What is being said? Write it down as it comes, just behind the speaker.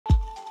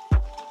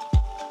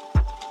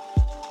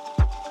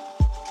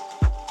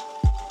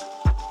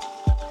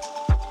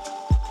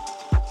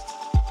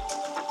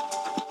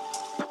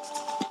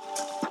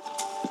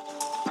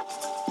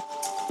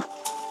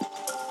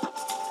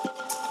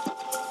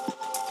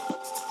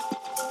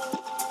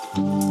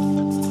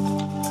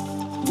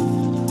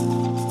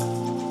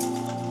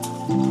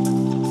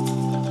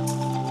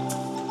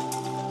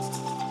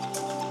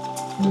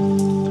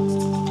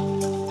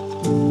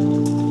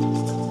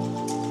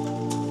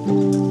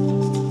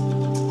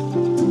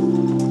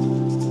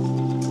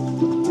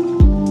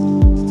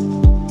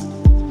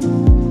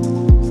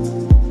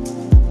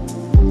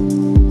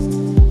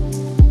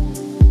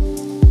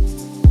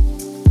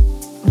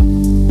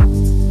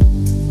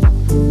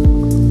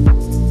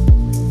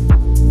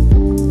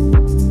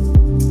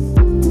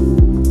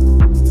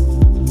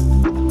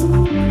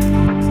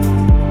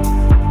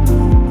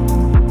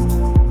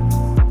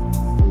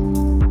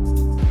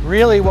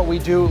Really what we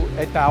do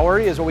at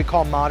Bowery is what we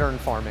call modern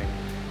farming,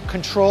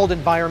 controlled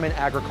environment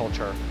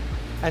agriculture.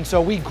 And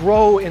so we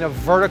grow in a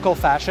vertical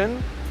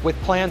fashion with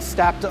plants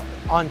stacked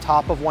on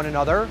top of one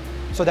another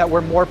so that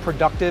we're more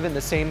productive in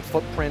the same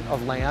footprint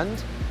of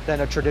land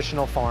than a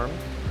traditional farm.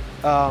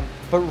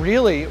 But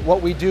really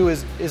what we do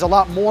is a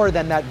lot more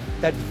than that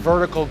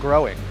vertical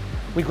growing.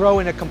 We grow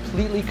in a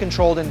completely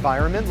controlled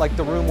environment like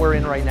the room we're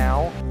in right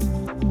now.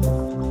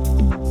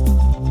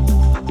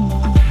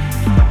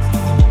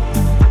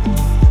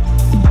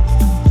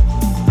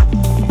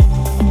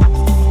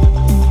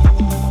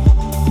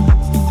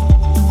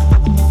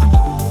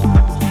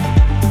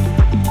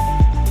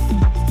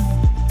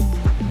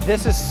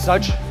 This is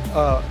such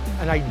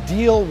an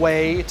ideal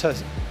way to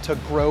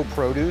grow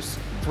produce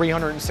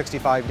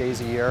 365 days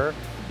a year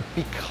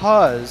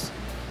because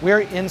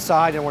we're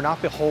inside and we're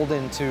not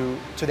beholden to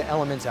the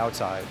elements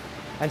outside.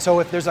 And so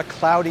if there's a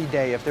cloudy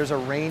day, if there's a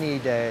rainy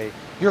day,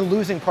 you're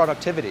losing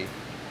productivity.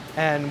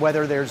 And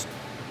whether there's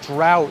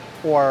drought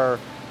or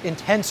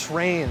intense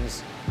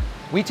rains,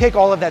 we take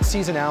all of that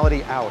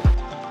seasonality out.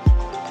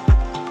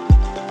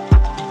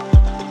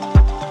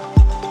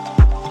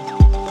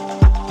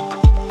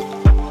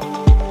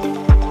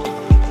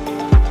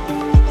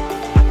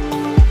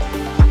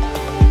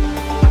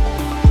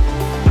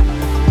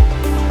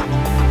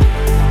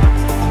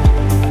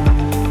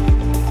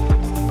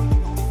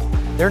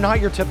 They're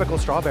not your typical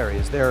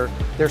strawberries. They're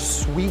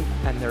sweet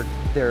and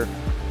they're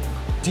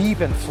deep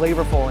and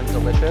flavorful and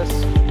delicious.